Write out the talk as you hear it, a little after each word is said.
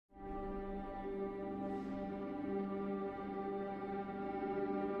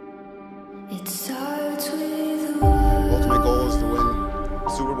Ultimate goal is to win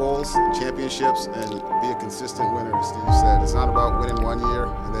Super Bowls and championships and be a consistent winner, as Steve said. It's not about winning one year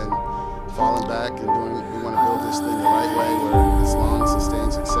and then falling back and doing. We want to build this thing the right way, where it's long,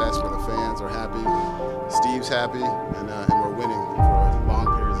 sustained success, where the fans are happy, Steve's happy, and we're winning for long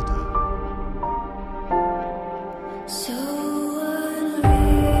periods of time.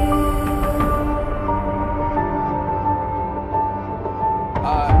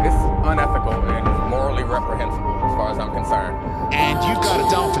 It's unethical and morally reprehensible as far as I'm concerned. And you've got a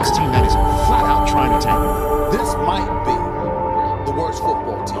Dolphins team that is flat out trying to tank. This might be the worst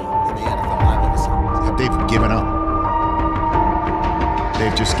football team in the NFL I've ever seen. They've given up.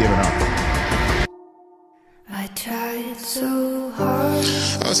 They've just given up. I tried so hard.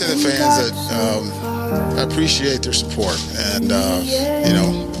 I would say the fans that appreciate their support, and you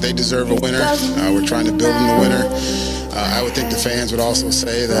know, they deserve a winner. We're trying to build them the winner. I would think the fans would also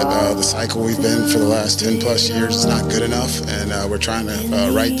say that the cycle we've been for the last 10 plus years is not good enough, and we're trying to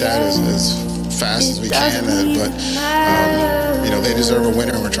right that as fast as we can. But you know, they deserve a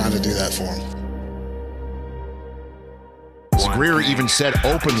winner, and we're trying to do that for them. Greer even said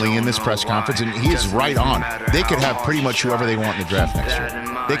openly in this press conference, and he is right on, they could have pretty much whoever they want in the draft next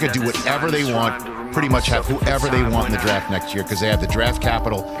year. They could do whatever they want, pretty much have whoever they want in the draft next year, because they have the draft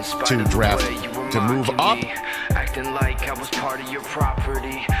capital to draft, to move up. Acting like I was part of your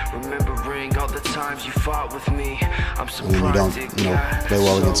property, remembering all the times you fought with me. I'm surprised when you don't, play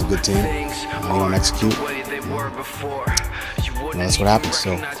well against a good team, you don't execute. That's what happens.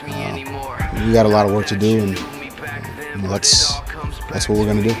 So we got a lot of work to do, and that's what we're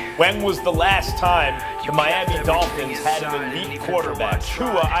going to do. When was the last time the Miami Dolphins had an elite quarterback?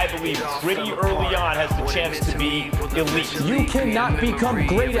 Tua, I believe, pretty early on has the chance to be elite. You cannot become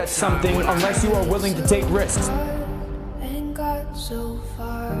great at something unless you are willing to take risks. And got so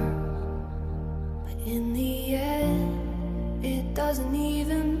far, but in the end, it doesn't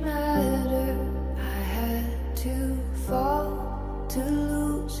even matter. I had to fall to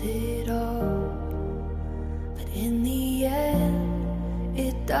lose it all. But in the end,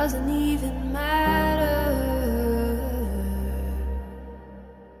 it doesn't even matter.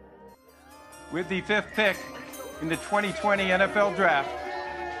 With the 5th pick in the 2020 NFL Draft,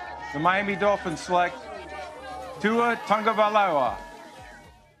 the Miami Dolphins select Tua Tagovailoa.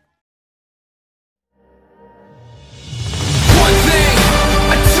 One thing,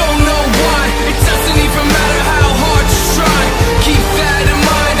 I don't know why. It doesn't even matter how hard you try. Keep that in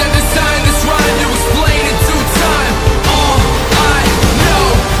mind. I designed this rhyme to explain in due time. All I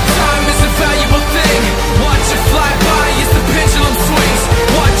know, time is a valuable thing. Watch it fly by as the pendulum swings.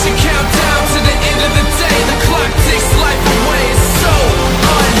 Watch it count down to the end of the day. The clock takes life away. It's so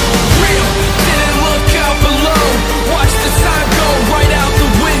unreal. Didn't look out below. Watch the time go right out the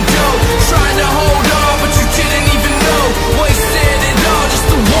window. Trying to hold on, but you didn't even know. Wasted it all just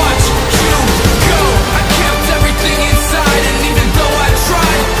to watch you go. I kept everything inside, and even though I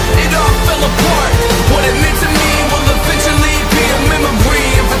tried, it all fell apart. What it meant to me will eventually be a memory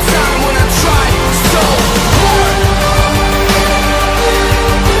of a time when I tried so hard.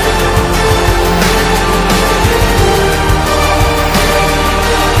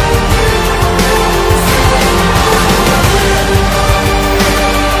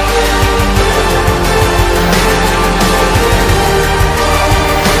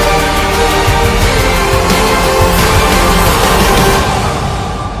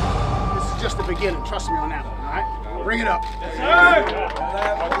 Just the beginning. Trust me on that one, all right? Bring it up. Yes, sir.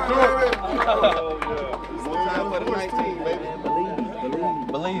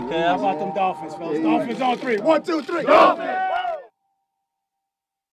 Believe, How about them Dolphins, fellas? Dolphins on 3. 1, 2, 3. Dolphins!